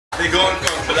They're going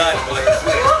from blood, boys.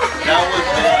 That was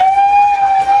blood.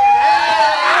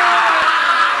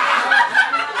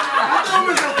 That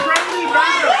was a friendly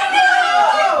round.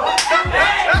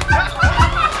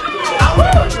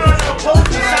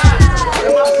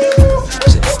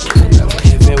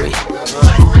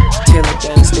 Taylor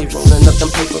gang stay rolling up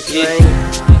them paper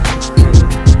planes.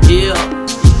 Yeah.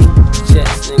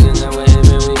 Jets, nigga, now we're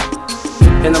heavy.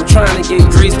 And I'm trying to get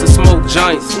Grease to smoke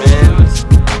joints, man.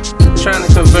 Trying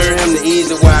to convert him to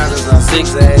easy wilders on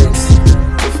zigzags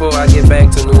before I get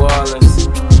back to New Orleans.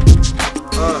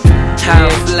 How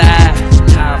fly,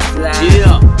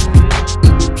 yeah.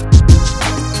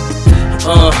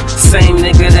 Same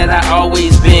nigga that I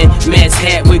always been. Mets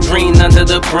hat with green under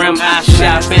the brim. I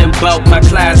shop and bulk, my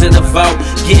closet a vault.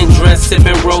 Getting dressed,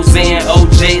 sipping Roseanne,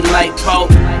 OJ like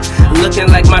Pope. Looking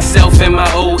like myself in my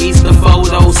old Easter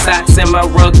photo. Socks and my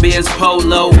rugby's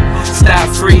polo. Stop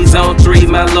freeze on 3,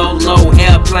 my low.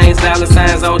 Airplanes, dollar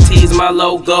signs on T's, my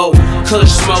logo.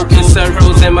 Kush smoking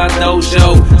circles in my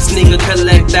dojo. Sneaker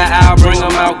collector, I'll bring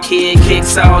them out, kid.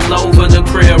 Kicks all over the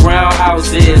crib, round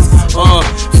houses.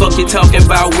 Fuck you talking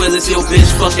about Willis. Your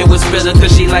bitch fucking with Spiller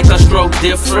cause she like her stroke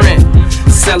different.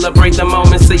 Celebrate the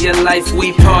moments of your life.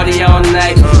 We party all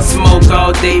night. Smoke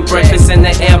all day, breakfast in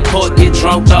the airport. Get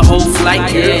drunk the whole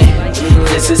flight, yeah.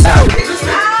 This is how.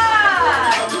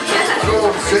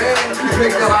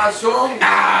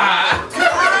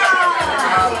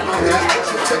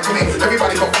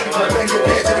 Everybody go.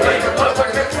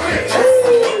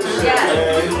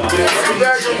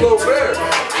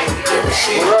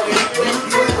 She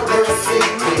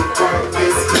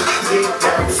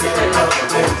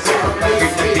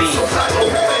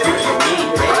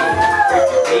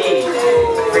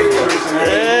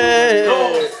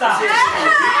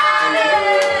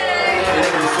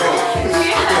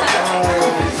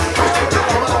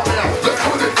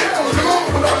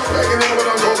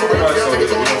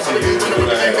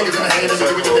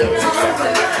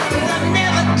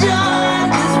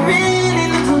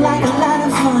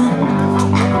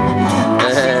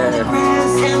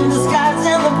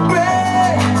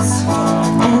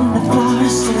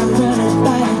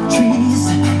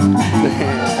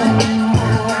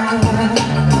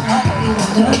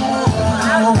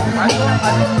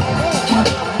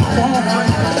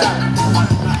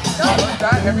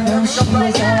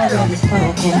was already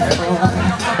spoken for.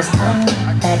 It's not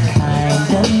that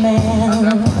kind of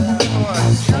man. I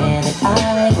swear that I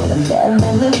would have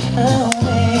never looked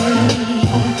away.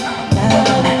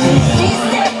 She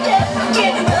said just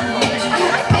give it up.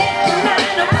 I can't deny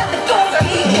no other gonna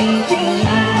be anything.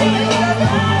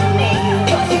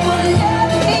 Cause you would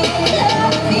love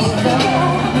me so.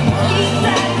 He's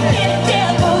like the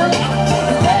devil.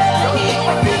 Love me,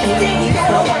 everything you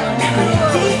want.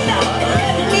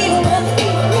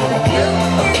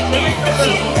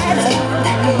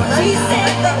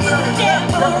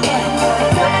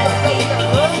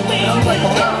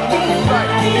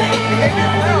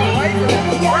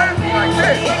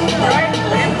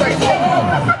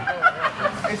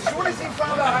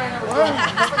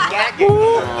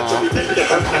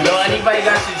 Anybody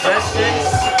got suggestions?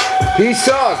 He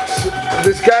sucks.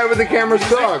 This guy with the camera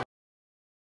sucks.